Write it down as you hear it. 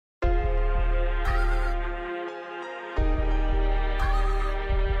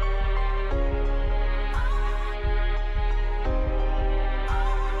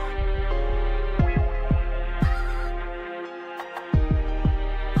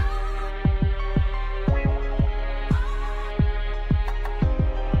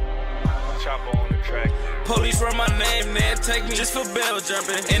Police run my name, they take me just for bail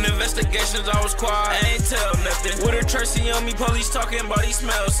jumping. In investigations, I was quiet, I ain't tell nothing. With a Tracy on me, police talking about he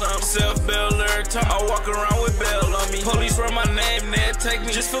smell something. Self-bail every time I walk around with bail on me. Police run my name, they take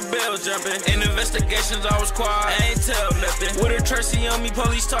me just for bail jumping. In investigations, I was quiet, I ain't tell nothing. With a Tracy on me,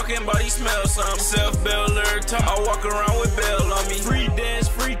 police talking about he smell something. Self-bail every time I walk around with bail on me. Free dance,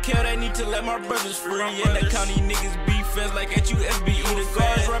 free kill, they need to let my brothers free. And the county niggas be feds like at you FBE. The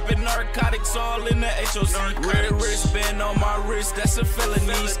guards rapping narcotics all in the HOC. Red wristband on my wrist, that's a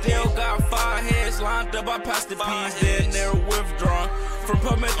felony. Still got 5 heads lined up, I passed the P's. Then they're withdrawn from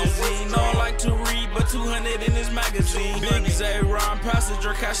promethazine. Don't like to read, but 200 in his magazine. Big Zay, Ron,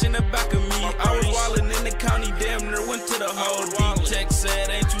 passenger, cash in the back of me. I was wildin' in the county, damn near went to the hole. Deep Tech said,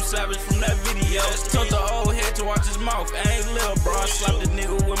 ain't too savage from that video. Told the old head to watch his mouth, ain't lil' bro. I slapped the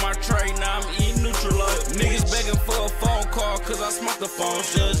nigga with my tray, now I'm eating neutral up. Niggas begging for a phone call, cause I smoked the phone.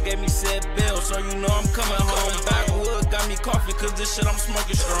 Judge gave me said bill, so you know I'm coming home. Backwood got me coughing, cause this shit I'm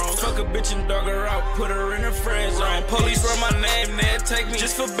smoking strong. Fuck a bitch and dog her out, put her in her friend zone. Police run my name, they take me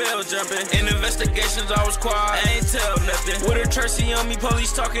just for bail jumping. In investigations, I was quiet, I ain't tell nothing. With a Tracy on me,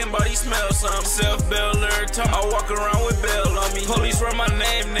 police talking about he smell something. Self-bail every time I walk around with bail on me. Police run my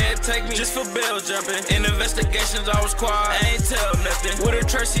name, they take me just for bail jumping. In investigations, I was quiet, I ain't tell nothing. With a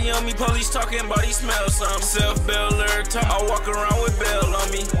Tracy on me, police talking about he smell something. Self-bail every time I walk around with bail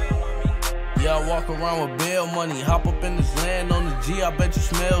on me. Yeah, I walk around with bail money. Hop up in this land on the G, I bet you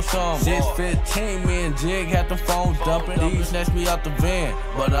smell some. 615, me and Jig had the phones dumping. These snatched me out the van,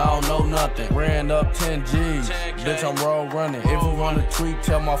 but I don't know nothing. Ran up 10 G's, bitch, I'm roll running. If you want a tweet,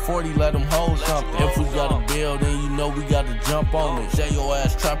 tell my 40, let them hold something. If we got a bill, then you know we got to jump on it. Say your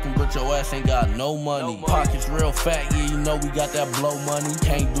ass trapping, but your ass ain't got no money. Pockets real fat, yeah, you know we got that blow money.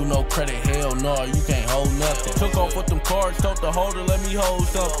 Can't do no credit, hell no, you can't hold nothing. Took off with them cards, told the holder, let me hold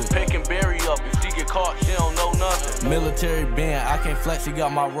something. Pick and bury up. If she get caught, she don't know nothing. Military band, I can't flex, she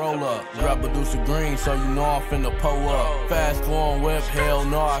got my roll up. Grab producer green, so you know I'm finna pull up. Fast forward whip, hell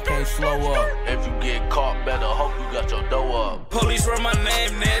no, I can't slow up. If you get caught, better hope you got your dough up. Police run my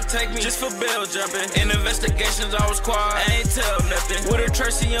name, they take me just for bail jumping. In investigations, I was quiet, I ain't tell nothing. With a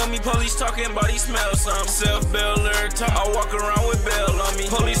Tracy on me, police talking about he smell something. Self-bail every time I walk around with bail on me.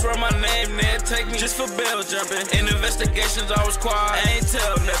 Police run my name, they take me just for bail jumping. In investigations, I was quiet, I ain't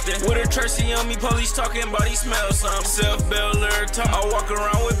tell nothing. With a Tracy on me, police talking about he smell something. Self-bail every time I walk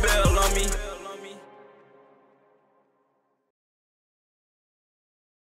around with bail on me.